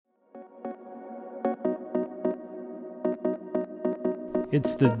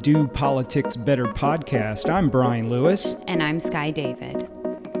It's the Do Politics Better podcast. I'm Brian Lewis. And I'm Sky David.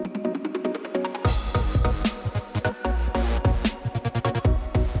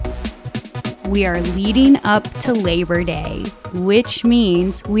 We are leading up to Labor Day, which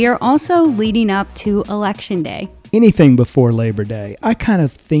means we are also leading up to Election Day. Anything before Labor Day, I kind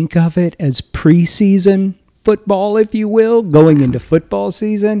of think of it as preseason football, if you will, going into football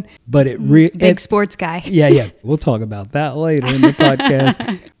season. But Big sports guy. Yeah. We'll talk about that later in the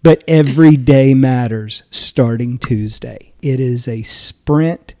podcast. But every day matters starting Tuesday. It is a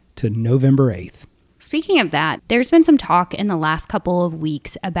sprint to November 8th. Speaking of that, there's been some talk in the last couple of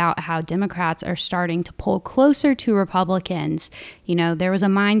weeks about how Democrats are starting to pull closer to Republicans. You know, there was a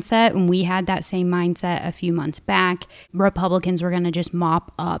mindset, and we had that same mindset a few months back. Republicans were going to just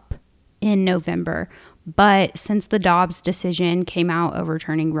mop up in November. But since the Dobbs decision came out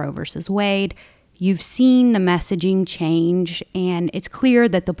overturning Roe versus Wade, you've seen the messaging change, and it's clear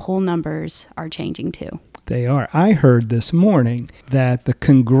that the poll numbers are changing too. They are. I heard this morning that the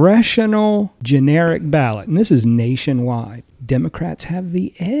congressional generic ballot, and this is nationwide, Democrats have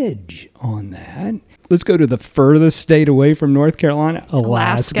the edge on that. Let's go to the furthest state away from North Carolina,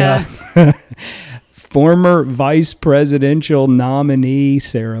 Alaska. Former vice presidential nominee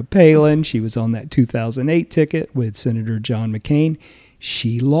Sarah Palin, she was on that 2008 ticket with Senator John McCain.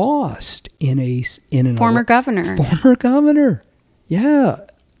 She lost in an former governor. Former governor. Yeah.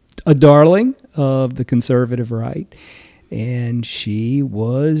 A darling of the conservative right. And she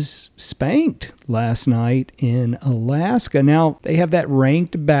was spanked last night in Alaska. Now, they have that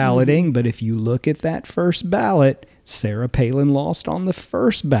ranked balloting, but if you look at that first ballot, Sarah Palin lost on the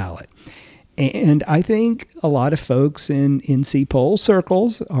first ballot. And I think a lot of folks in NC poll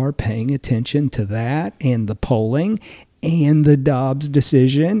circles are paying attention to that and the polling and the Dobbs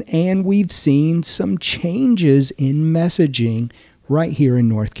decision. And we've seen some changes in messaging right here in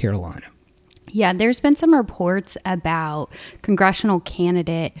North Carolina. Yeah, there's been some reports about congressional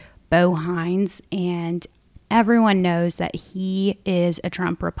candidate Bo Hines, and everyone knows that he is a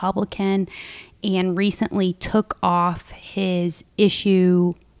Trump Republican and recently took off his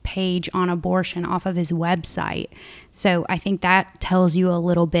issue page on abortion off of his website. So I think that tells you a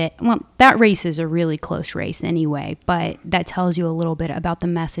little bit. Well, that race is a really close race anyway, but that tells you a little bit about the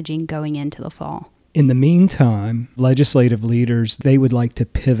messaging going into the fall. In the meantime, legislative leaders, they would like to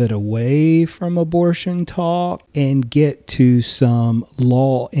pivot away from abortion talk and get to some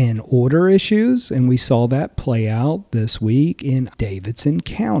law and order issues. And we saw that play out this week in Davidson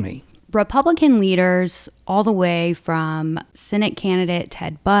County. Republican leaders, all the way from Senate candidate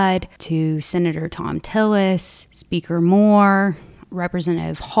Ted Budd to Senator Thom Tillis, Speaker Moore,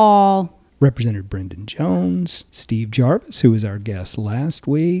 Representative Hall, Representative Brendan Jones, Steve Jarvis, who was our guest last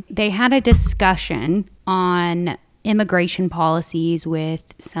week. They had a discussion on immigration policies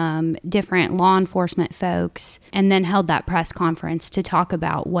with some different law enforcement folks and then held that press conference to talk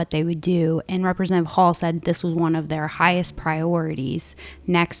about what they would do. And Representative Hall said this was one of their highest priorities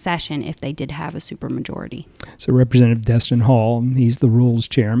next session if they did have a supermajority. So Representative Destin Hall, he's the Rules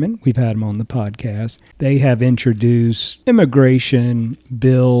Chairman. We've had him on the podcast. They have introduced immigration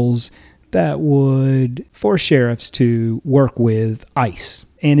bills that would force sheriffs to work with ICE.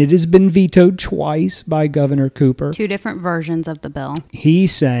 And it has been vetoed twice by Governor Cooper. Two different versions of the bill.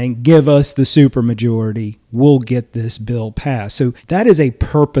 He's saying, give us the supermajority, we'll get this bill passed. So that is a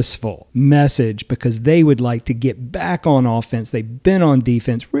purposeful message because they would like to get back on offense. They've been on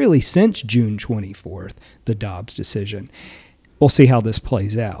defense really since June 24th, the Dobbs decision. We'll see how this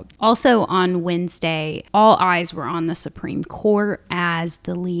plays out. Also on Wednesday, all eyes were on the Supreme Court as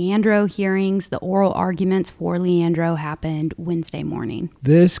the Leandro hearings, the oral arguments for Leandro happened Wednesday morning.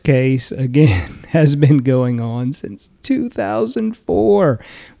 This case, again, has been going on since 2004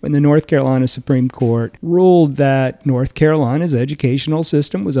 when the North Carolina Supreme Court ruled that North Carolina's educational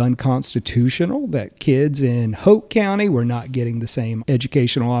system was unconstitutional, that kids in Hoke County were not getting the same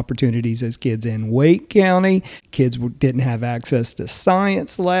educational opportunities as kids in Wake County. Kids didn't have access to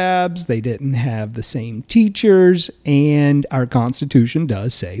science labs. They didn't have the same teachers. And our Constitution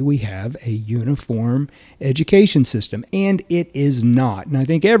does say we have a uniform education system. And it is not. And I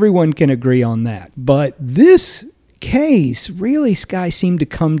think everyone can agree on that. But this case really, Sky, seemed to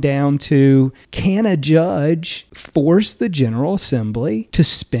come down to, can a judge force the General Assembly to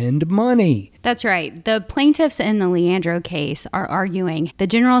spend money? That's right. The plaintiffs in the Leandro case are arguing the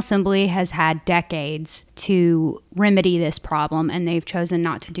General Assembly has had decades to remedy this problem, and they've chosen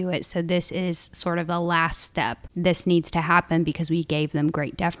not to do it. So this is sort of a last step. This needs to happen because we gave them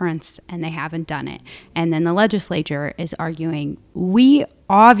great deference, and they haven't done it. And then the legislature is arguing, we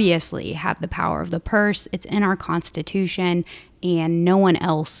obviously have the power of the purse. It's in our Constitution. and no one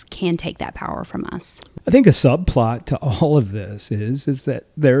else can take that power from us. I think a subplot to all of this is that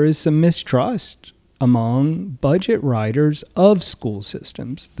there is some mistrust among budget writers of school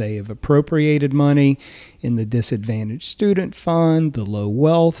systems. They have appropriated money in the disadvantaged student fund, the low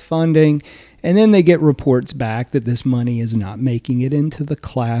wealth funding, and then they get reports back that this money is not making it into the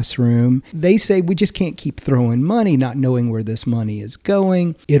classroom. They say we just can't keep throwing money, not knowing where this money is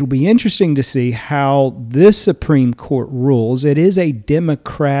going. It'll be interesting to see how this Supreme Court rules. It is a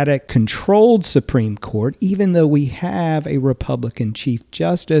Democratic-controlled Supreme Court, even though we have a Republican Chief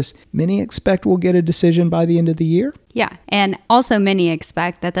Justice. Many expect we'll get a decision by the end of the year. Yeah, and also many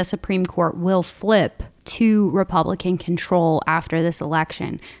expect that the Supreme Court will flip to Republican control after this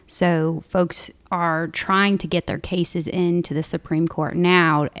election. So folks are trying to get their cases into the Supreme Court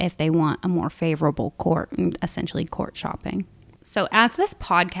now if they want a more favorable court, essentially court shopping. So as this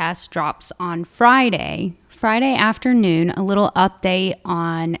podcast drops on Friday afternoon, a little update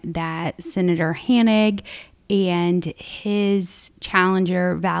on that Senator Hanig and his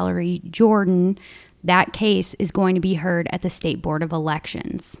challenger, Valerie Jordan. That case is going to be heard at the State Board of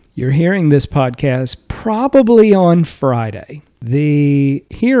Elections. You're hearing this podcast probably on Friday. The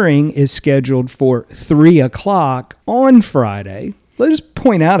hearing is scheduled for 3 o'clock on Friday. Let's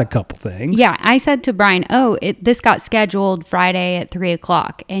point out a couple things. Yeah, I said to Brian, this got scheduled Friday at 3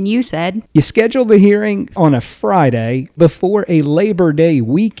 o'clock. And you said? You scheduled the hearing on a Friday before a Labor Day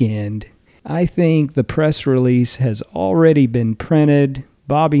weekend. I think the press release has already been printed.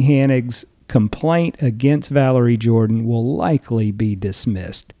 Bobby Hanig's complaint against Valerie Jordan will likely be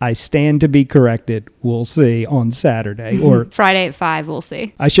dismissed. I stand to be corrected. We'll see on Saturday or Friday at 5. We'll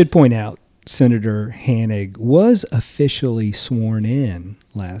see. I should point out Senator Hanig was officially sworn in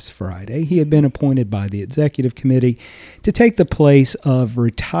last Friday. He had been appointed by the executive committee to take the place of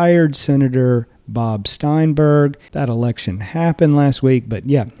retired Senator Bob Steinberg. That election happened last week, but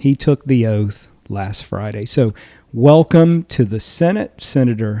yeah, he took the oath last Friday. So welcome to the Senate,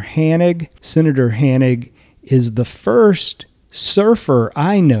 Senator Hanig. Senator Hanig is the first surfer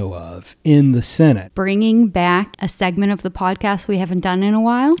I know of in the Senate. Bringing back a segment of the podcast we haven't done in a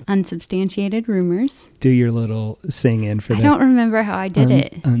while, Unsubstantiated Rumors. Do your little sing in for that. I don't remember how I did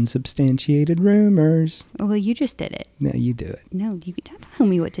it. Unsubstantiated rumors. Well, you just did it. No, you do it. No, you don't tell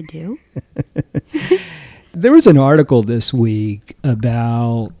me what to do. There was an article this week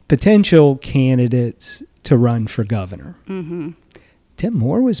about potential candidates to run for governor. Mm-hmm. Tim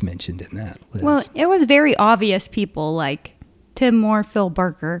Moore was mentioned in that list. Well, it was very obvious people like Tim Moore, Phil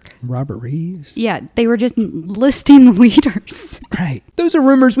Berger. Robert Reeves. Yeah, they were just listing the leaders. Right. Those are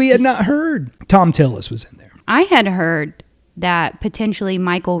rumors we had not heard. Tom Tillis was in there. I had heard that potentially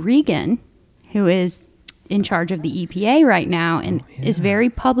Michael Regan, who is in charge of the EPA right now and is very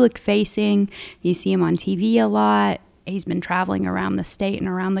public facing. You see him on TV a lot. He's been traveling around the state and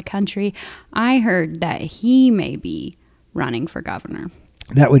around the country. I heard that he may be running for governor.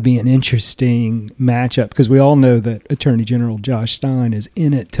 That would be an interesting matchup because we all know that Attorney General Josh Stein is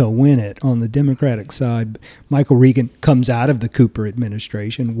in it to win it on the Democratic side. Michael Regan comes out of the Cooper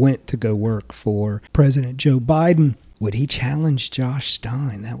administration, went to go work for President Joe Biden. Would he challenge Josh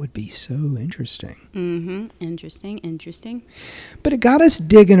Stein? That would be so interesting. Mm-hmm. Interesting. But it got us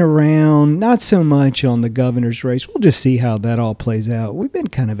digging around, not so much on the governor's race. We'll just see how that all plays out. We've been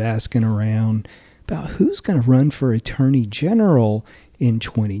kind of asking around about who's going to run for Attorney General in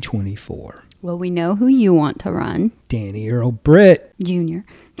 2024. Well, we know who you want to run. Danny Earl Britt. Junior.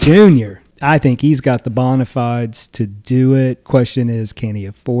 I think he's got the bona fides to do it. Question is, can he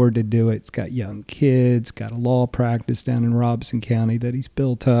afford to do it? He's got young kids, got a law practice down in Robeson County that he's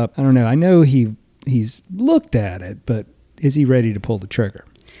built up. I don't know. I know he's looked at it, but is he ready to pull the trigger?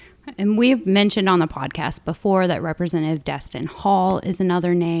 And we've mentioned on the podcast before that Representative Destin Hall is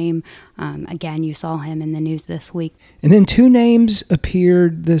another name. Again, you saw him in the news this week. And then 2 names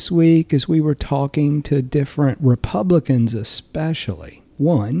appeared this week as we were talking to different Republicans especially.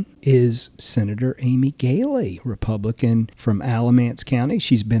 One is Senator Amy Galey, Republican from Alamance County.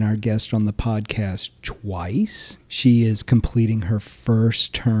 She's been our guest on the podcast twice. She is completing her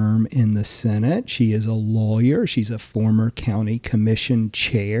first term in the Senate. She is a lawyer. She's a former county commission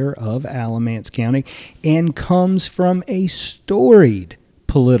chair of Alamance County and comes from a storied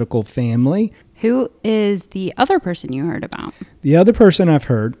political family. Who is the other person you heard about? The other person I've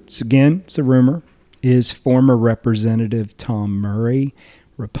heard, it's a rumor, is former Representative Tom Murray,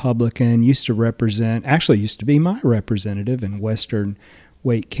 Republican, used to be my representative in Western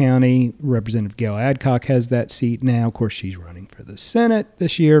Wake County. Representative Gail Adcock has that seat now. Of course, she's running for the Senate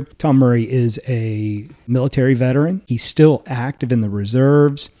this year. Tom Murray is a military veteran. He's still active in the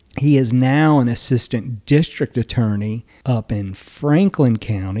reserves. He is now an assistant district attorney up in Franklin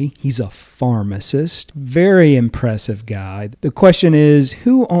County. He's a pharmacist. Very impressive guy. The question is,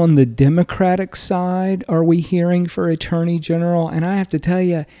 who on the Democratic side are we hearing for Attorney General? And I have to tell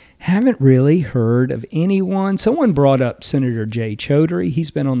you, haven't really heard of anyone. Someone brought up Senator Jay Chaudhary. He's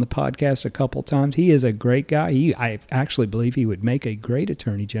been on the podcast a couple times. He is a great guy. I actually believe he would make a great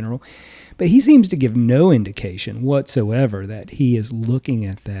Attorney General. But he seems to give no indication whatsoever that he is looking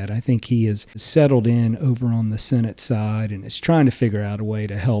at that. I think he is settled in over on the Senate side and is trying to figure out a way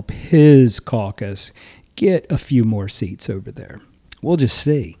to help his caucus get a few more seats over there. We'll just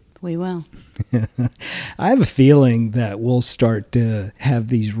see. We will. I have a feeling that we'll start to have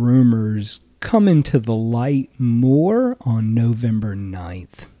these rumors come into the light more on November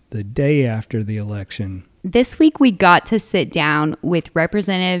 9th, the day after the election. This week, we got to sit down with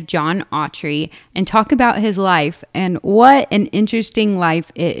Representative John Autry and talk about his life, and what an interesting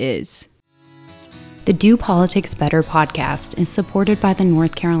life it is. The Do Politics Better podcast is supported by the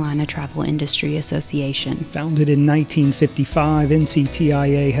North Carolina Travel Industry Association. Founded in 1955,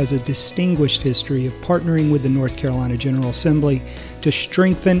 NCTIA has a distinguished history of partnering with the North Carolina General Assembly to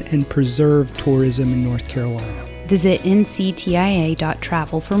strengthen and preserve tourism in North Carolina. Visit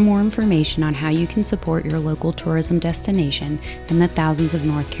nctia.travel for more information on how you can support your local tourism destination and the thousands of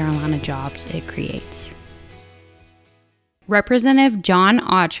North Carolina jobs it creates. Representative John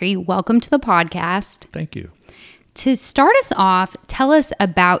Autry, welcome to the podcast. Thank you. To start us off, tell us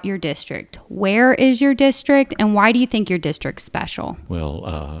about your district. Where is your district, and why do you think your district's special? Well,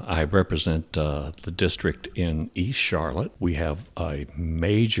 I represent the district in East Charlotte. We have a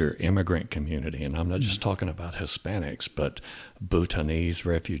major immigrant community, and I'm not just talking about Hispanics, but Bhutanese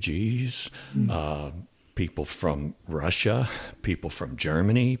refugees, people from Russia, people from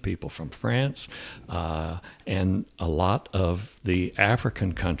Germany, people from France, and a lot of the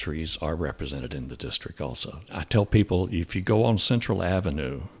African countries are represented in the district also. I tell people, if you go on Central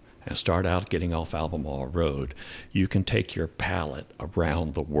Avenue and start out getting off Albemarle Road, you can take your palette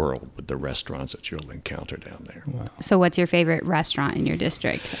around the world with the restaurants that you'll encounter down there. Wow. So what's your favorite restaurant in your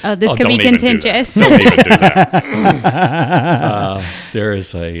district? Oh, this could be don't even contentious. Don't even do that. There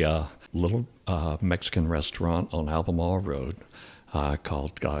is a little Mexican restaurant on Albemarle Road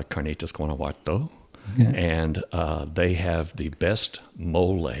called Carnitas Guanajuato, and they have the best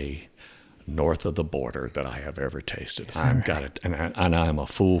mole north of the border that I have ever tasted. I've got it, and I'm a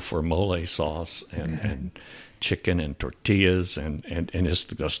fool for mole sauce and chicken and tortillas, and it's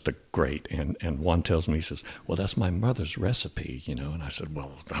just the great. And one tells me, he says, well, that's my mother's recipe, and I said,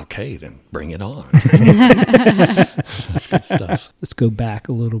 well, okay, then bring it on. That's good stuff. Let's go back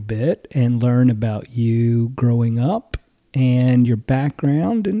a little bit and learn about you growing up and your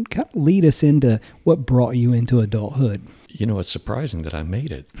background, and kind of lead us into what brought you into adulthood. It's surprising that I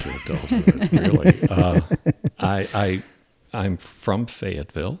made it to adulthood, really. I'm from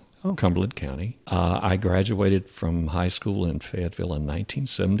Fayetteville, Cumberland County. I graduated from high school in Fayetteville in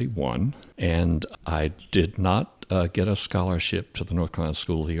 1971, and I did not get a scholarship to the North Carolina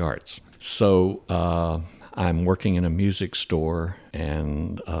School of the Arts. So I'm working in a music store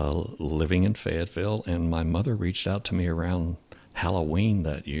and living in Fayetteville, and my mother reached out to me around Halloween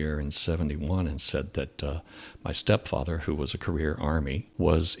that year in 71 and said that my stepfather, who was a career Army,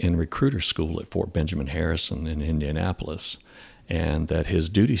 was in recruiter school at Fort Benjamin Harrison in Indianapolis, and that his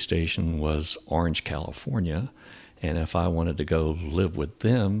duty station was Orange, California, and if I wanted to go live with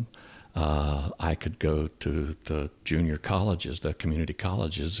them, I could go to the junior colleges, the community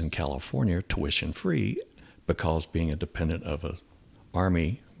colleges in California, tuition free, because being a dependent of an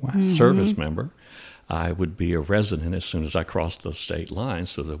Army service member, I would be a resident as soon as I crossed the state line,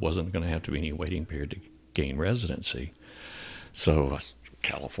 so there wasn't going to have to be any waiting period to gain residency. So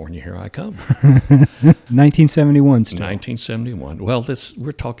California, here I come. 1971 still. 1971. Well,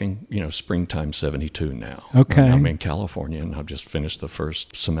 we're talking, springtime 72 now. Okay. I'm in California, and I've just finished the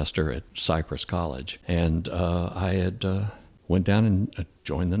first semester at Cypress College. And I had went down and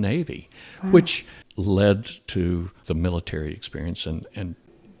joined the Navy, which led to the military experience and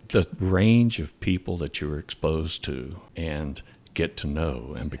the range of people that you were exposed to and get to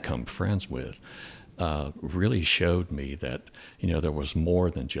know and become friends with. Really showed me that, there was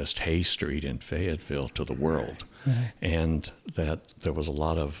more than just Hay Street in Fayetteville to the world, and that there was a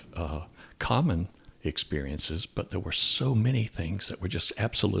lot of common experiences, but there were so many things that were just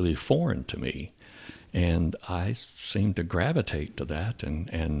absolutely foreign to me, and I seemed to gravitate to that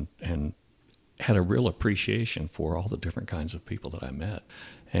and had a real appreciation for all the different kinds of people that I met.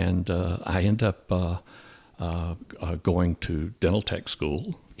 And I ended up going to dental tech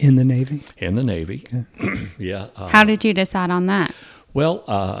school. In the Navy? In the Navy. Okay. Yeah. How did you decide on that?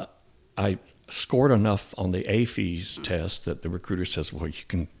 Well, I scored enough on the AFES test that the recruiter says, well, you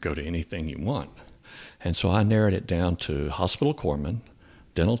can go to anything you want. And so I narrowed it down to hospital corpsman,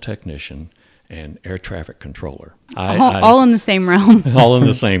 dental technician, and air traffic controller. All in the same realm. All in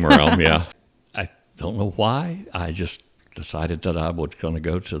the same realm, yeah. I don't know why. I just decided that I was going to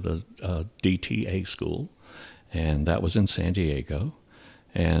go to the DTA school, and that was in San Diego.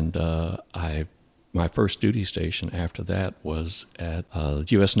 And my first duty station after that was at the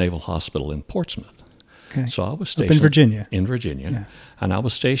U.S. Naval Hospital in Portsmouth. Okay. So I was Up stationed in Virginia. In Virginia, Yeah. and I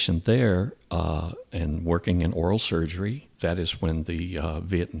was stationed there and working in oral surgery. That is when the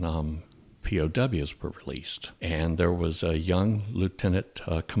Vietnam POWs were released, and there was a young lieutenant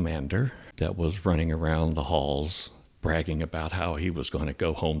commander that was running around the halls bragging about how he was going to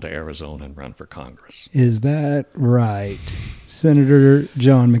go home to Arizona and run for Congress. Is that right? Senator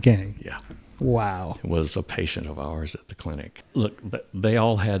John McCain. Yeah. Wow. Was a patient of ours at the clinic. Look, they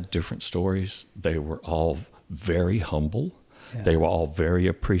all had different stories. They were all very humble. Yeah. They were all very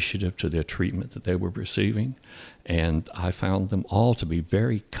appreciative to their treatment that they were receiving. And I found them all to be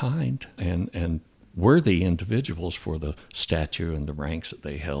very kind and worthy individuals for the stature and the ranks that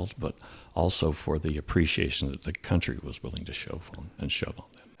they held, but also for the appreciation that the country was willing to shove on them.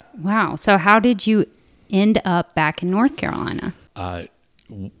 Wow. So how did you end up back in North Carolina? I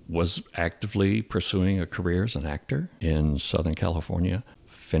was actively pursuing a career as an actor in Southern California,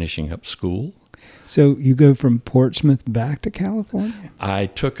 finishing up school. So you go from Portsmouth back to California? I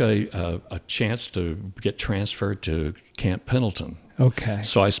took a chance to get transferred to Camp Pendleton. Okay.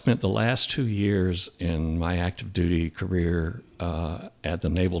 So I spent the last 2 years in my active duty career at the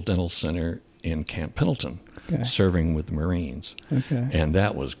Naval Dental Center in Camp Pendleton, Okay. serving with the Marines. Okay. And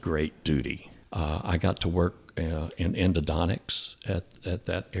that was great duty. I got to work in endodontics at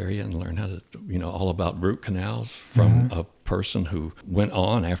that area and learn how to, all about root canals from a person who went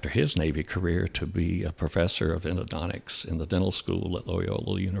on after his Navy career to be a professor of endodontics in the dental school at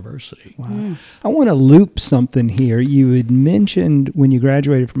Loyola University. Wow. I want to loop something here. You had mentioned when you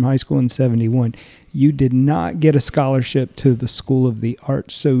graduated from high school in 71, you did not get a scholarship to the School of the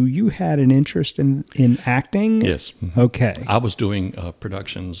Arts. So you had an interest in acting? Yes. Okay. I was doing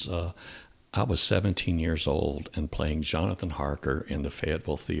productions. I was 17 years old and playing Jonathan Harker in the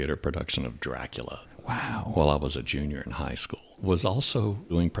Fayetteville Theater production of Dracula. Wow. While I was a junior in high school. Was also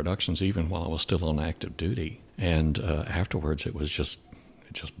doing productions even while I was still on active duty. And afterwards, it just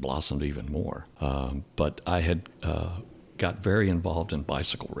blossomed even more. But I had got very involved in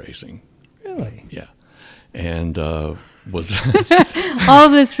bicycle racing. Really? Yeah. And was... All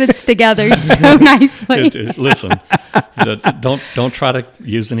of this fits together so nicely. Listen, don't try to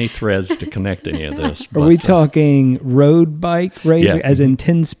use any threads to connect any of this. Are we talking road bike racing, Yeah. as in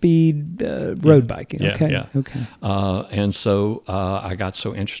 10-speed road biking? Yeah, Okay. yeah. Okay. And so I got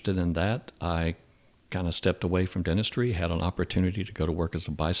so interested in that, I kind of stepped away from dentistry, had an opportunity to go to work as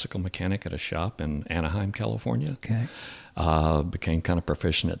a bicycle mechanic at a shop in Anaheim, California. Okay. Became kind of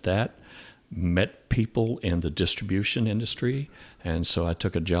proficient at that. Met people in the distribution industry, and so I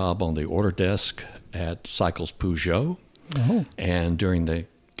took a job on the order desk at Cycles Peugeot. Oh. And during the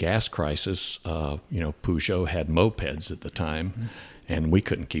gas crisis, Peugeot had mopeds at the time, and we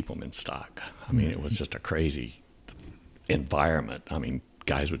couldn't keep them in stock. I mean, it was just a crazy environment. I mean,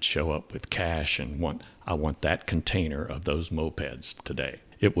 guys would show up with cash and I want that container of those mopeds today.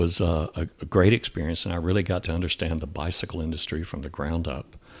 It was a great experience, and I really got to understand the bicycle industry from the ground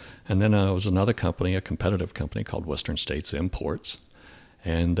up. And then there was another company, a competitive company called Western States Imports,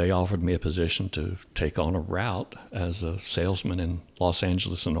 and they offered me a position to take on a route as a salesman in Los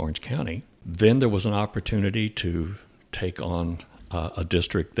Angeles and Orange County. Then there was an opportunity to take on a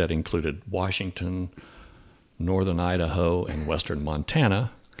district that included Washington, northern Idaho, and western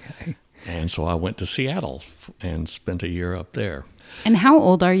Montana. Okay. And so I went to Seattle and spent a year up there. And how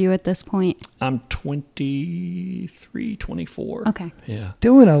old are you at this point? I'm 23, 24. Okay. Yeah.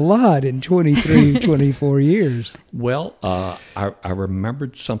 Doing a lot in 23, 24 years. Well, I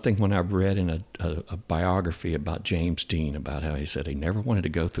remembered something when I read in a biography about James Dean about how he said he never wanted to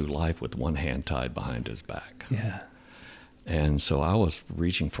go through life with one hand tied behind his back. Yeah. And so I was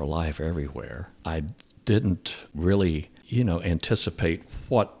reaching for life everywhere. I didn't really, anticipate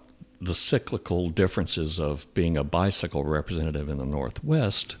what the cyclical differences of being a bicycle representative in the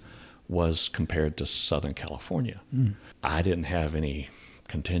Northwest was compared to Southern California. I didn't have any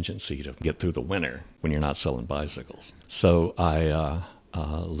contingency to get through the winter when you're not selling bicycles. So I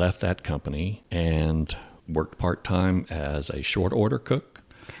left that company and worked part-time as a short order cook,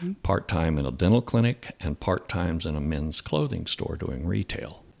 part-time in a dental clinic, and part-times in a men's clothing store doing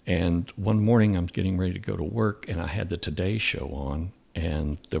retail. And one morning I'm getting ready to go to work, and I had the Today Show on,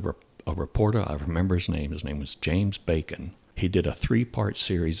 and there were a reporter, I remember his name was James Bacon. He did a 3-part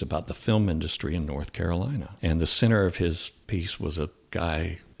series about the film industry in North Carolina. And the center of his piece was a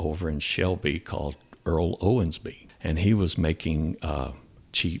guy over in Shelby called Earl Owensby. And he was making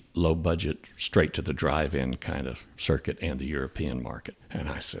cheap, low-budget, straight-to-the-drive-in kind of circuit and the European market. And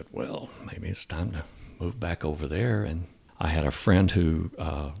I said, well, maybe it's time to move back over there. And I had a friend who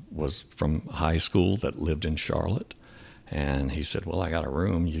was from high school that lived in Charlotte. And he said, well, I got a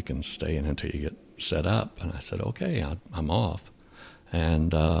room. You can stay in until you get set up. And I said, okay, I'm off.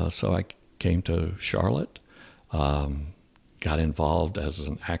 And so I came to Charlotte, got involved as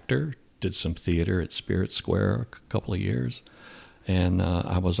an actor, did some theater at Spirit Square a couple of years. And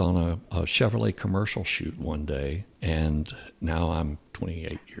I was on a Chevrolet commercial shoot one day, and now I'm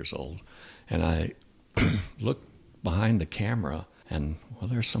 28 years old. And I looked behind the camera, and, well,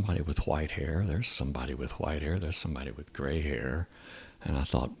 there's somebody with white hair, there's somebody with white hair, there's somebody with gray hair. And I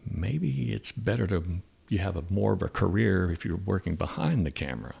thought, maybe it's better you have more of a career if you're working behind the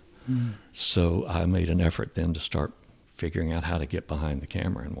camera. Mm. So I made an effort then to start figuring out how to get behind the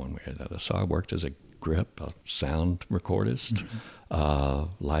camera in one way or another. So I worked as a grip, a sound recordist,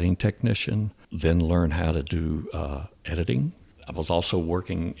 lighting technician, then learned how to do editing. I was also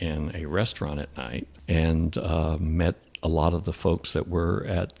working in a restaurant at night and met a lot of the folks that were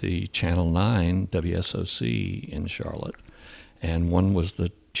at the Channel 9 WSOC in Charlotte. And one was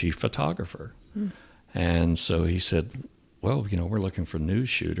the chief photographer. Mm. And so he said, well, we're looking for news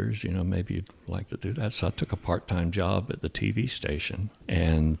shooters, maybe you'd like to do that. So I took a part-time job at the TV station.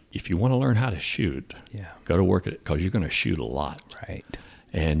 And if you want to learn how to shoot, go to work at it, because you're going to shoot a lot. Right.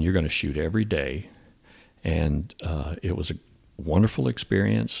 And you're going to shoot every day. And it was a wonderful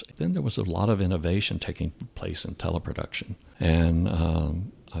experience. Then there was a lot of innovation taking place in teleproduction. And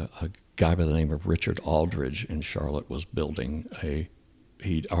a guy by the name of Richard Aldridge in Charlotte was building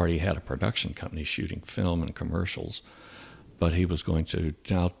he'd already had a production company shooting film and commercials, but he was going to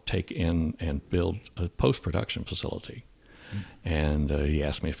now take in and build a post-production facility. Mm. And he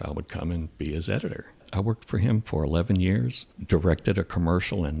asked me if I would come and be his editor. I worked for him for 11 years, directed a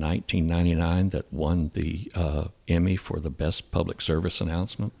commercial in 1999 that won the Emmy for the best public service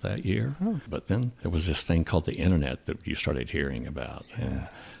announcement that year. Oh. But then there was this thing called the internet that you started hearing about. Yeah. And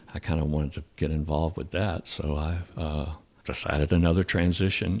I kind of wanted to get involved with that, so I decided another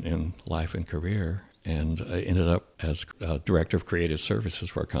transition in life and career, and I ended up as director of creative services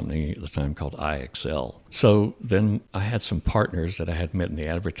for a company at the time called IXL. So then I had some partners that I had met in the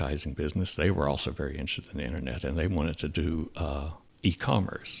advertising business. They were also very interested in the internet, and they wanted to do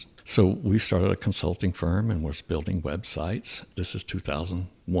e-commerce. So we started a consulting firm and was building websites. This is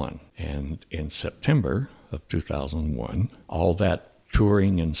 2001. And in September of 2001, all that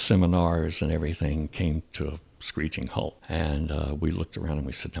touring and seminars and everything came to a screeching halt. And we looked around and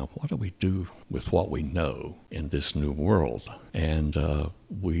we said, now, what do we do with what we know in this new world? And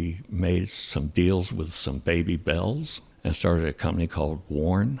we made some deals with some Baby Bells and started a company called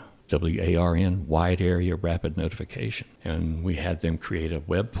WARN, WARN, Wide Area Rapid Notification. And we had them create a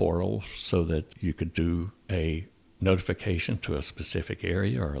web portal so that you could do a notification to a specific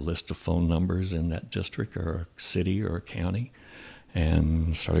area or a list of phone numbers in that district or a city or a county,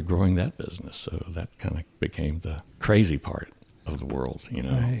 and started growing that business. So that kind of became the crazy part of the world,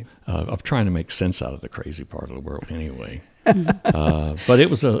 Right. Of trying to make sense out of the crazy part of the world anyway. But it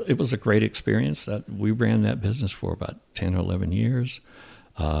was a great experience. That we ran that business for about 10 or 11 years.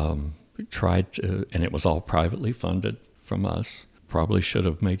 We tried to, and it was all privately funded from us. Probably should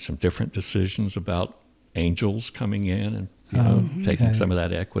have made some different decisions about angels coming in and taking some of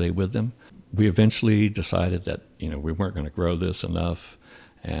that equity with them. We eventually decided that we weren't going to grow this enough,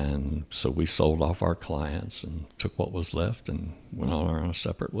 and so we sold off our clients and took what was left and went on our own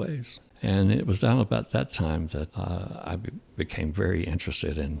separate ways. And it was down about that time that I became very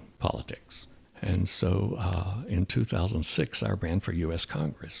interested in politics. And so in 2006, I ran for U.S.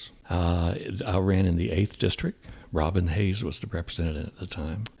 Congress. I ran in the 8th District. Robin Hayes was the representative at the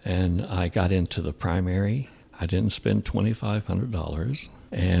time. And I got into the primary. I didn't spend $2,500.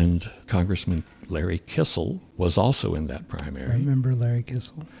 And Congressman Larry Kissel was also in that primary. I remember Larry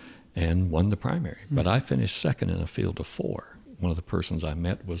Kissel. And won the primary. Mm-hmm. But I finished second in a field of 4. One of the persons I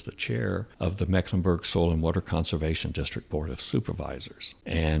met was the chair of the Mecklenburg Soil and Water Conservation District Board of Supervisors.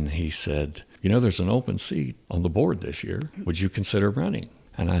 And he said, there's an open seat on the board this year. Would you consider running?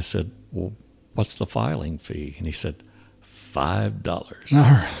 And I said, well, what's the filing fee? And he said, $5.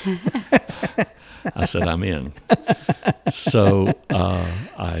 All right. I said, I'm in. So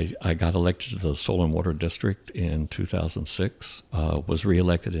I got elected to the Soil and Water District in 2006, was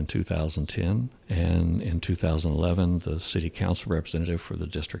reelected in 2010, and in 2011, the city council representative for the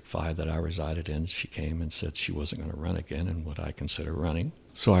District 5 that I resided in, she came and said she wasn't going to run again and would I consider running.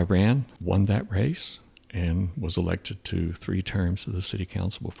 So I ran, won that race, and was elected to 3 terms to the city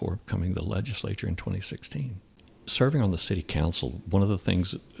council before becoming the legislature in 2016. Serving on the city council, one of the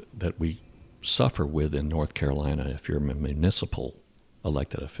things that we suffer with in North Carolina, if you're a municipal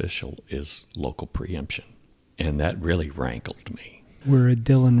elected official, is local preemption. And that really rankled me. We're a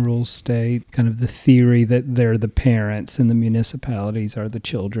Dillon Rule state, kind of the theory that they're the parents and the municipalities are the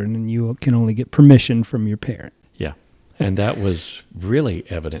children, and you can only get permission from your parent. Yeah. And that was really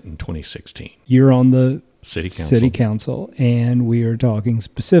evident in 2016. You're on the City Council, and we are talking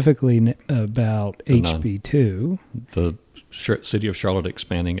specifically about HB2. The City of Charlotte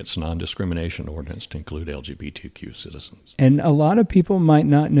expanding its non-discrimination ordinance to include LGBTQ citizens. And a lot of people might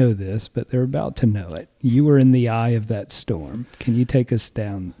not know this, but they're about to know it. You were in the eye of that storm. Can you take us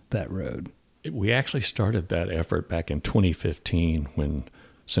down that road? We actually started that effort back in 2015 when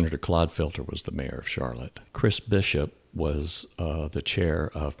Senator Clodfelter was the mayor of Charlotte. Chris Bishop was the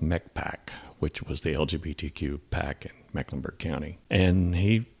chair of MECPAC, which was the LGBTQ PAC in Mecklenburg County. And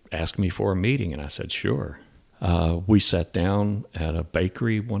he asked me for a meeting, and I said, sure. We sat down at a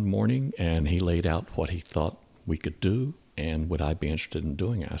bakery one morning, and he laid out what he thought we could do, and would I be interested in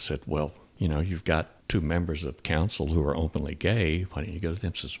doing it? I said, well, you know, you've got 2 members of council who are openly gay. Why don't you go to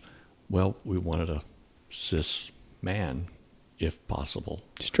them? He says, well, we wanted a cis man, if possible.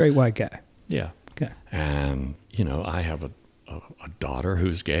 Straight white guy. Yeah. Okay. And, you know, I have a daughter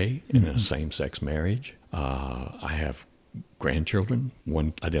who's gay in a same-sex marriage. I have grandchildren.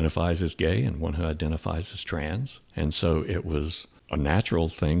 One identifies as gay and one who identifies as trans. And so it was a natural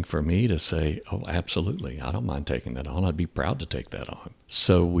thing for me to say, oh, absolutely, I don't mind taking that on. I'd be proud to take that on.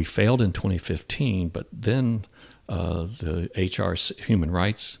 So we failed in 2015, but then the HR Human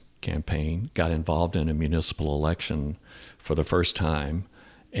Rights Campaign got involved in a municipal election for the first time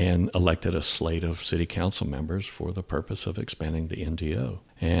and elected a slate of city council members for the purpose of expanding the NDO.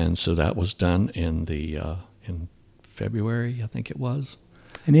 And so that was done in February, I think it was.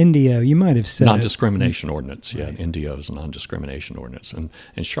 An NDO, you might have said non-discrimination ordinance, yeah. Right. NDO is a non-discrimination ordinance. And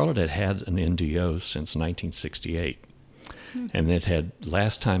Charlotte had an NDO since 1968. And it had,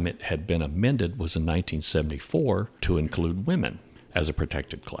 last time it had been amended was in 1974 to include women as a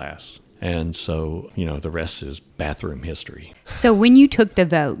protected class. And so, you know, the rest is bathroom history. So when you took the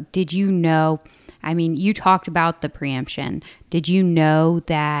vote, did you know, I mean, you talked about the preemption. Did you know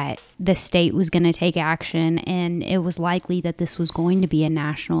that the state was going to take action and it was likely that this was going to be a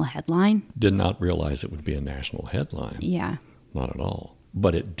national headline? Did not realize it would be a national headline. Yeah. Not at all.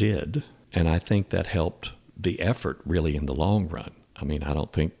 But it did. And I think that helped the effort really in the long run. I mean, I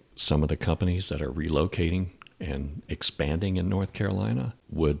don't think some of the companies that are relocating and expanding in North Carolina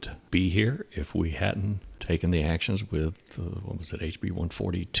would be here if we hadn't taken the actions with, what was it, HB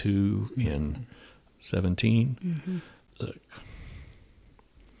 142 in 17. Mm-hmm. Look,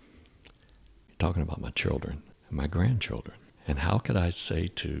 you're talking about my children and my grandchildren. And how could I say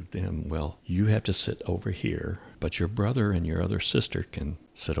to them, well, you have to sit over here, but your brother and your other sister can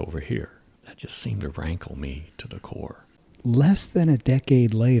sit over here? That just seemed to rankle me to the core. Less than a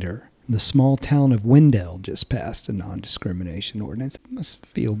decade later, the small town of Wendell just passed a non-discrimination ordinance. It must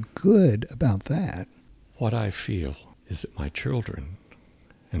feel good about that. What I feel is that my children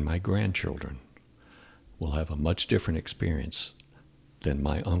and my grandchildren will have a much different experience than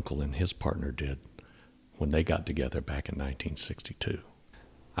my uncle and his partner did when they got together back in 1962.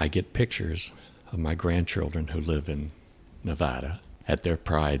 I get pictures of my grandchildren who live in Nevada at their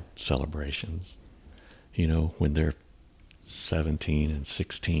pride celebrations, you know, when they're 17 and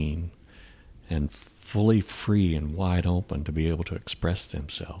 16 and fully free and wide open to be able to express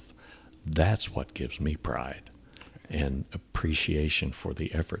themselves. That's what gives me pride and appreciation for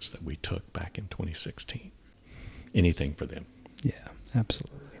the efforts that we took back in 2016. Anything for them. Yeah,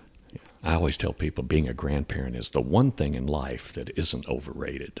 absolutely. Yeah. I always tell people being a grandparent is the one thing in life that isn't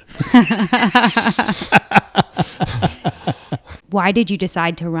overrated. Why did you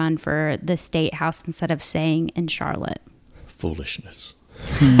decide to run for the state house instead of staying in Charlotte? Foolishness.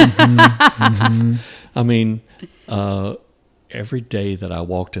 Mm-hmm. I mean, every day that I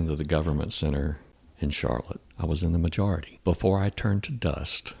walked into the government center in Charlotte, I was in the majority. Before I turned to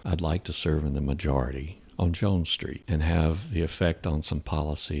dust, I'd like to serve in the majority on Jones Street and have the effect on some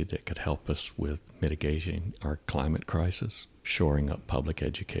policy that could help us with mitigating our climate crisis, shoring up public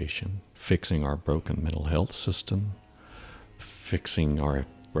education, fixing our broken mental health system, fixing our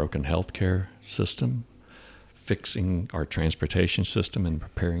broken healthcare system, fixing our transportation system and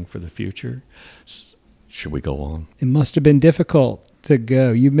preparing for the future. Should we go on? It must have been difficult to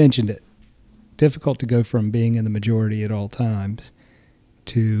go. You mentioned it. Difficult to go from being in the majority at all times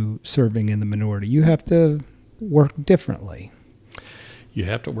to serving in the minority. You have to work differently. You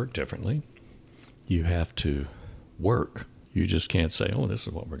have to work differently. You have to work. You just can't say, oh, this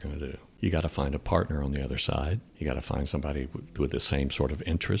is what we're going to do. You got to find a partner on the other side. You got to find somebody with the same sort of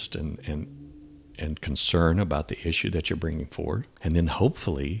interest and concern about the issue that you're bringing forward. And then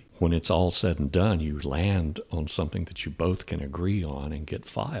hopefully, when it's all said and done, you land on something that you both can agree on and get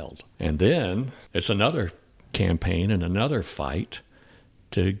filed. And then it's another campaign and another fight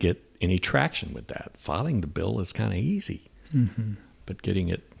to get any traction with that. Filing the bill is kind of easy, but getting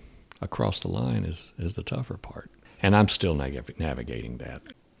it across the line is the tougher part. And I'm still navigating that.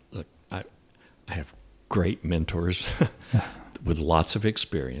 Look, I have great mentors with lots of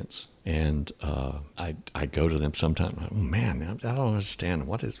experience. And I go to them sometimes. Oh man, I don't understand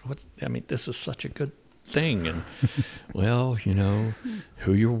this is such a good thing. And well,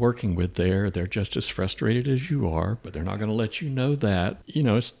 who you're working with there, they're just as frustrated as you are, but they're not going to let you know that.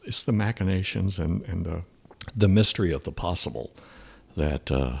 It's the machinations and the mystery of the possible that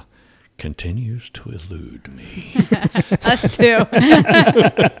continues to elude me. Us too.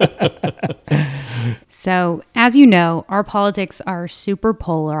 So, as you know, our politics are super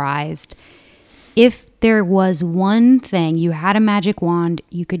polarized. If there was one thing, you had a magic wand,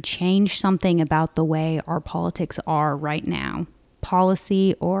 you could change something about the way our politics are right now,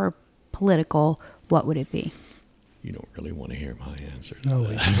 policy or political, what would it be? You don't really want to hear my answer. No,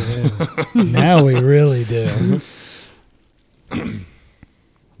 we do. Now we really do.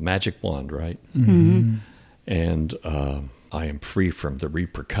 Magic wand, right? Mm-hmm. And I am free from the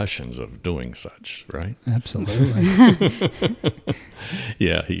repercussions of doing such, right? Absolutely.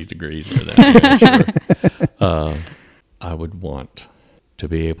 Yeah, he agrees with that. Sure. I would want to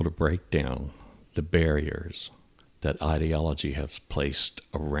be able to break down the barriers that ideology has placed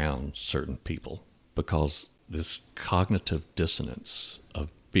around certain people, because this cognitive dissonance of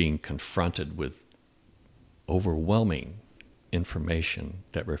being confronted with overwhelming information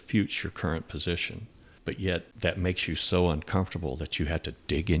that refutes your current position, but yet that makes you so uncomfortable that you have to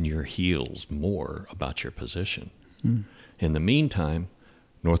dig in your heels more about your position. In the meantime,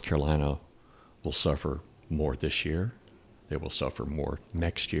 North Carolina will suffer more this year. They will suffer more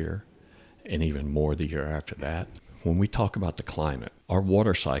next year, and even more the year after that. When we talk about the climate, our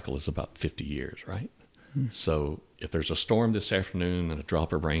water cycle is about 50 years, right? So if there's a storm this afternoon and a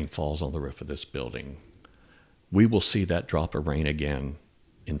drop of rain falls on the roof of this building, we will see that drop of rain again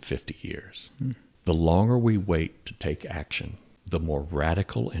in 50 years. The longer we wait to take action, the more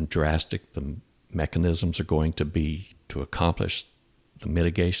radical and drastic the mechanisms are going to be to accomplish the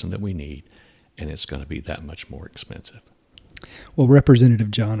mitigation that we need, and it's going to be that much more expensive. Well,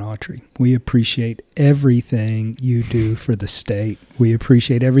 Representative John Autry, we appreciate everything you do for the state. We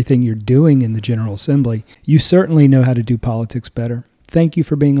appreciate everything you're doing in the General Assembly. You certainly know how to do politics better. Thank you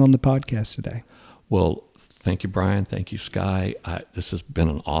for being on the podcast today. Well, thank you, Brian. Thank you, Sky. This has been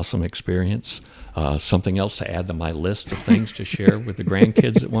an awesome experience. Something else to add to my list of things to share with the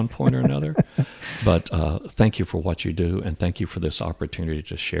grandkids at one point or another. But thank you for what you do, and thank you for this opportunity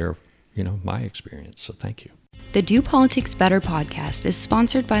to share, my experience. So thank you. The Do Politics Better podcast is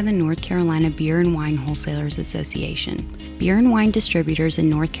sponsored by the North Carolina Beer and Wine Wholesalers Association. Beer and wine distributors in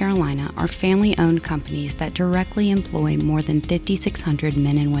North Carolina are family-owned companies that directly employ more than 5,600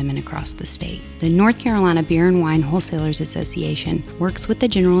 men and women across the state. The North Carolina Beer and Wine Wholesalers Association works with the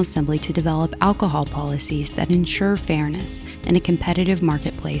General Assembly to develop alcohol policies that ensure fairness in a competitive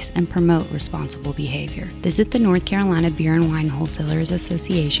marketplace and promote responsible behavior. Visit the North Carolina Beer and Wine Wholesalers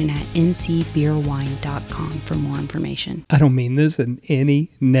Association at ncbeerwine.com for more information. I don't mean this in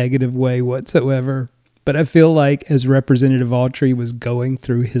any negative way whatsoever, but I feel like as Representative Autry was going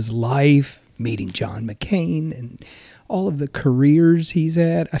through his life, meeting John McCain and all of the careers he's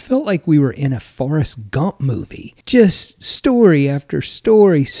had, I felt like we were in a Forrest Gump movie. Just story after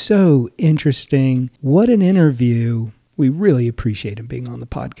story, so interesting. What an interview. We really appreciate him being on the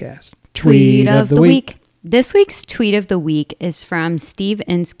podcast. Tweet of the week. This week's tweet of the week is from Steve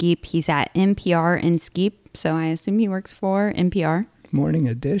Inskeep. He's at NPR Inskeep, so I assume he works for NPR. Morning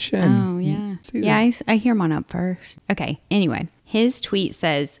Edition. Oh, yeah. Yeah, I hear him on Up First. Okay, anyway. His tweet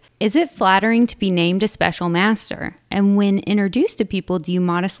says, "Is it flattering to be named a special master? And when introduced to people, do you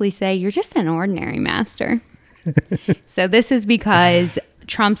modestly say, you're just an ordinary master?" So this is because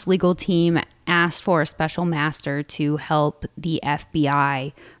Trump's legal team asked for a special master to help the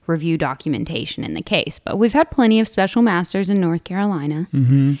FBI review documentation in the case. But we've had plenty of special masters in North Carolina.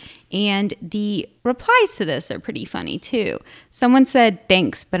 Mm-hmm. And the replies to this are pretty funny, too. Someone said,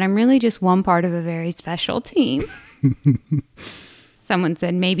 "Thanks, but I'm really just one part of a very special team." Someone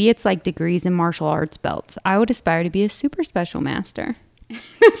said, "Maybe it's like degrees in martial arts belts. I would aspire to be a super special master."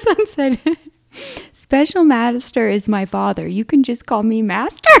 This one said, "Special master is my father. You can just call me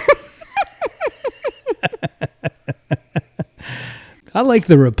master." I like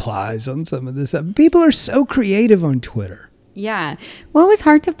the replies on some of this. People are so creative on Twitter. Yeah. Well, it was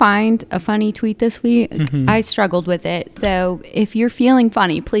hard to find a funny tweet this week. Mm-hmm. I struggled with it. So if you're feeling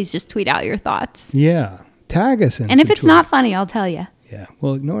funny, please just tweet out your thoughts. Yeah. Tag us in And if some it's tweets. not funny, I'll tell you. Yeah,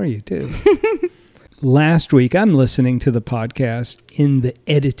 we'll ignore you too. Last week, I'm listening to the podcast in the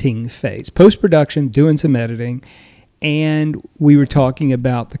editing phase, post-production, doing some editing, and we were talking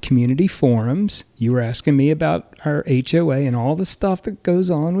about the community forums. You were asking me about our HOA and all the stuff that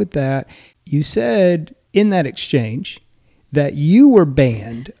goes on with that. You said in that exchange that you were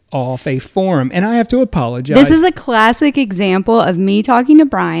banned off a forum, and I have to apologize. This is a classic example of me talking to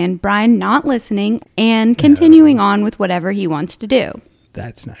Brian not listening, and continuing on with whatever he wants to do.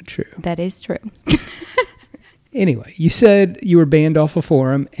 That's not true. That is true. Anyway, you said you were banned off a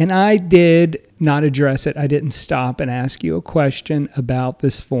forum, and I did not address it. I didn't stop and ask you a question about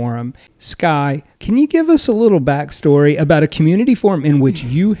this forum. Sky, can you give us a little backstory about a community forum in which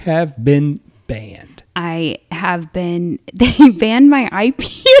you have been banned? I have been, they banned my IP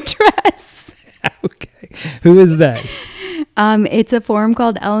address. Okay. Who is that? It's a forum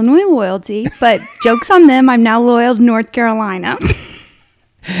called Illinois Loyalty, but joke's on them. I'm now loyal to North Carolina.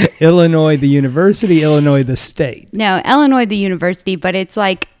 Illinois, the university, Illinois, the state. No, Illinois, the university, but it's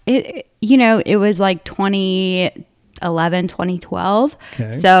like, it was like 2011, 2012.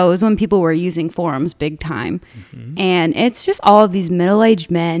 Okay. So it was when people were using forums big time. Mm-hmm. And it's just all of these middle-aged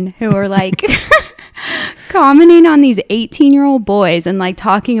men who are like commenting on these 18-year-old boys and like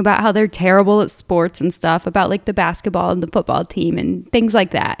talking about how they're terrible at sports and stuff, about like the basketball and the football team and things like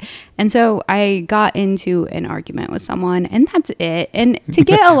that. And so I got into an argument with someone, and that's it. And to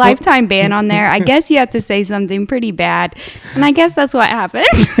get a lifetime ban on there, I guess you have to say something pretty bad. And I guess that's what happened.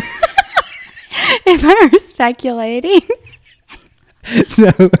 If I were speculating.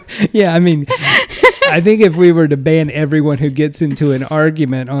 So, yeah, I mean, I think if we were to ban everyone who gets into an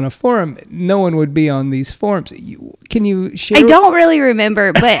argument on a forum, no one would be on these forums. Can you share? I don't really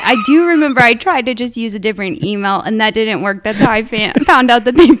remember, but I do remember I tried to just use a different email, and that didn't work. That's how I found out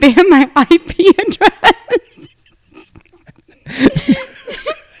that they banned my IP address.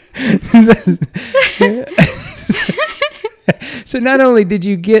 So not only did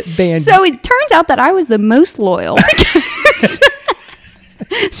you get banned... So it turns out that I was the most loyal.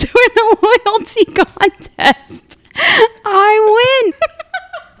 So in a loyalty contest, I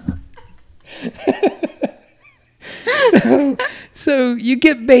win. So you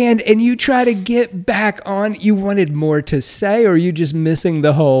get banned and you try to get back on. You wanted more to say, or are you just missing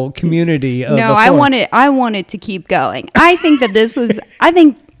the whole community of No, I wanted to keep going. I think that this was I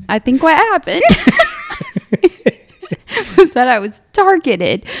think what happened was that I was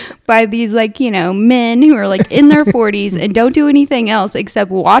targeted by these men who are like in their 40s and don't do anything else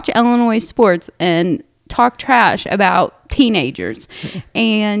except watch Illinois sports and talk trash about teenagers.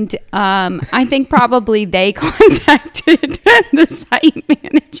 And I think probably they contacted the site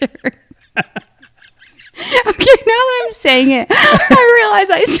manager. Okay, now that I'm saying it, I realize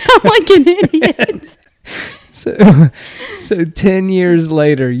I sound like an idiot. So 10 years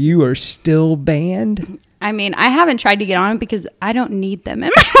later, you are still banned? I mean, I haven't tried to get on it because I don't need them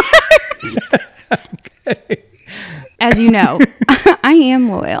in my life. Okay. As you know, I am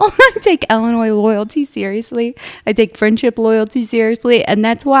loyal. I take Illinois loyalty seriously. I take friendship loyalty seriously. And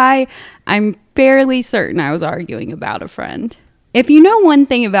that's why I'm fairly certain I was arguing about a friend. If you know one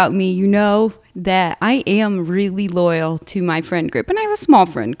thing about me, you know that I am really loyal to my friend group. And I have a small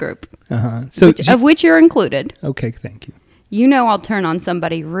friend group, of which you're included. Okay, thank you. You know I'll turn on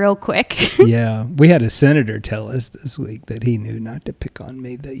somebody real quick. Yeah, we had a senator tell us this week that he knew not to pick on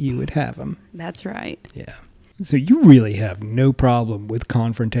me, that you would have him. That's right. Yeah. So you really have no problem with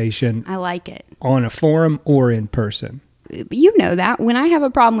confrontation. I like it. On a forum or in person. You know that. When I have a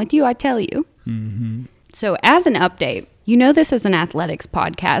problem with you, I tell you. Mm-hmm. So as an update, you know this is an athletics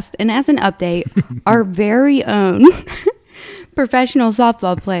podcast. And as an update, our very own professional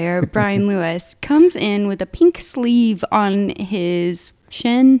softball player, Brian Lewis, comes in with a pink sleeve on his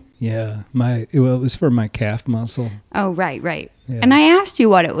shin. Yeah, it was for my calf muscle. Oh, right. Yeah. And I asked you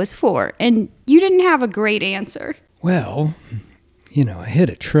what it was for, and you didn't have a great answer. Well, I hit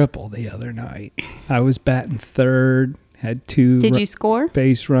a triple the other night. I was batting third, had two Did you score?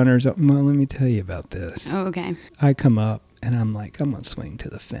 base runners. Well, let me tell you about this. Oh, okay. I come up and I'm like, I'm going to swing to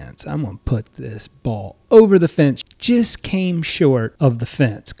the fence. I'm going to put this ball over the fence. Just came short of the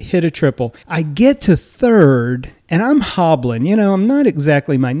fence. Hit a triple. I get to third and I'm hobbling. I'm not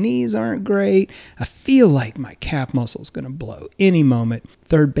exactly, my knees aren't great. I feel like my calf muscle is going to blow any moment.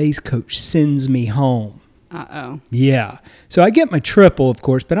 Third base coach sends me home. Uh-oh. Yeah. So I get my triple, of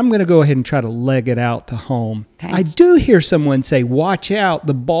course, but I'm going to go ahead and try to leg it out to home. Okay. I do hear someone say, watch out,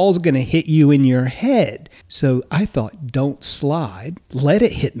 the ball's going to hit you in your head. So I thought, don't slide, let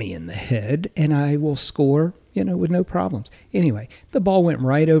it hit me in the head, and I will score, with no problems. Anyway, the ball went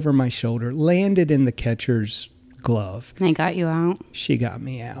right over my shoulder, landed in the catcher's glove. They got you out. She got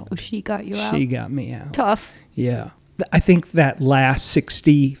me out. Oh, she got you out. She got me out. Tough. Yeah. I think that last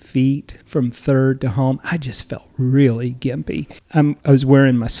 60 feet from third to home, I just felt really gimpy. I was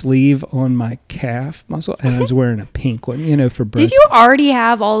wearing my sleeve on my calf muscle, and I was wearing a pink one, for breast. Did you already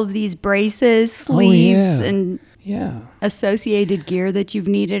have all of these braces, sleeves, and associated gear that you've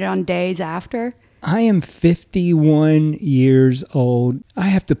needed on days after? I am 51 years old. I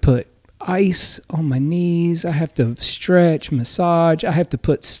have to put ice on my knees. I have to stretch, massage. I have to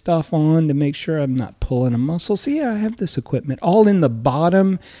put stuff on to make sure I'm not pulling a muscle. So I have this equipment all in the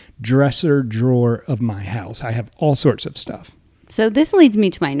bottom dresser drawer of my house. I have all sorts of stuff. So this leads me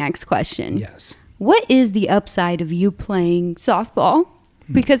to my next question. Yes. What is the upside of you playing softball?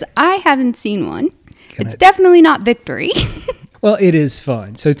 Because I haven't seen one. It's definitely not victory. Well, it is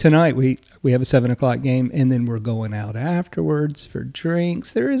fun. So tonight we have a 7:00 game, and then we're going out afterwards for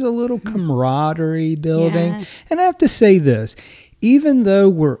drinks. There is a little camaraderie building. Yeah. And I have to say this, even though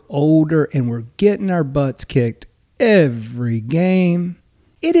we're older and we're getting our butts kicked every game,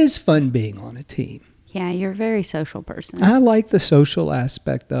 it is fun being on a team. Yeah, you're a very social person. I like the social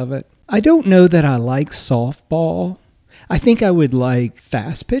aspect of it. I don't know that I like softball. I think I would like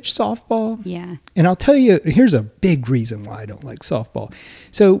fast pitch softball. Yeah. And I'll tell you, here's a big reason why I don't like softball.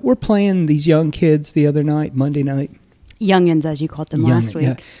 So we're playing these young kids the other night, Monday night. Youngins, as you called them last week.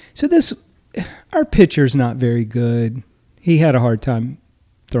 Yeah. So our pitcher's not very good. He had a hard time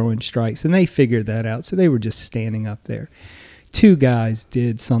throwing strikes, and they figured that out. So they were just standing up there. Two guys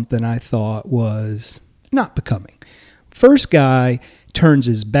did something I thought was not becoming. First guy turns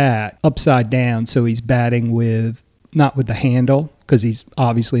his bat upside down, so he's batting not with the handle, because he's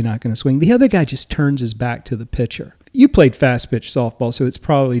obviously not going to swing. The other guy just turns his back to the pitcher. You played fast pitch softball, so it's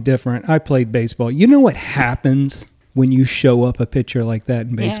probably different. I played baseball. You know what happens when you show up a pitcher like that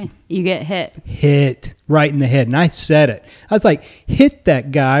in baseball? Yeah, you get hit. Hit right in the head. And I said it. I was like, hit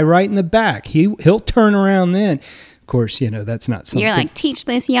that guy right in the back. He'll turn around then. Of course, that's not something. You're like, teach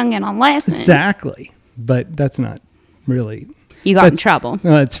this youngin a lesson. Exactly. But that's not really. You got in trouble.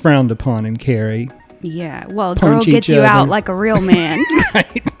 It's frowned upon in Cary. Yeah, well, a Punch girl gets each you out other. like a real man.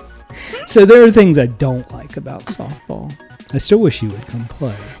 Right. So there are things I don't like about softball. I still wish you would come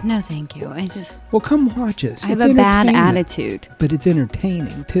play. No, thank you. Well, come watch us. I have It's a bad entertainment. attitude. But it's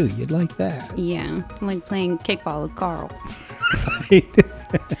entertaining, too. You'd like that. Yeah, I like playing kickball with Carl. Right?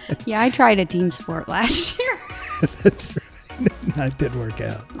 Yeah, I tried a team sport last year. That's right. That did work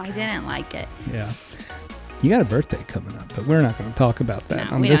out. I didn't like it. Yeah. You got a birthday coming up, but we're not going to talk about that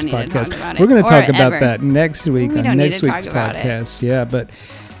No, on we this don't need to podcast. talk about it. We're going to Or talk about ever. that next week We on don't need next to talk week's about it. podcast. Yeah, but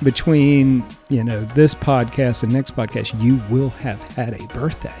between, this podcast and next podcast, you will have had a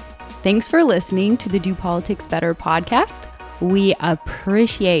birthday. Thanks for listening to the Do Politics Better podcast. We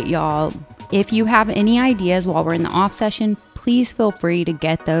appreciate y'all. If you have any ideas while we're in the off session, please feel free to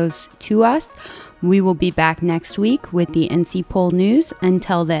get those to us. We will be back next week with the NC Poll news.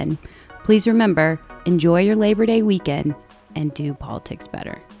 Until then, please remember, enjoy your Labor Day weekend and do politics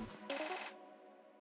better.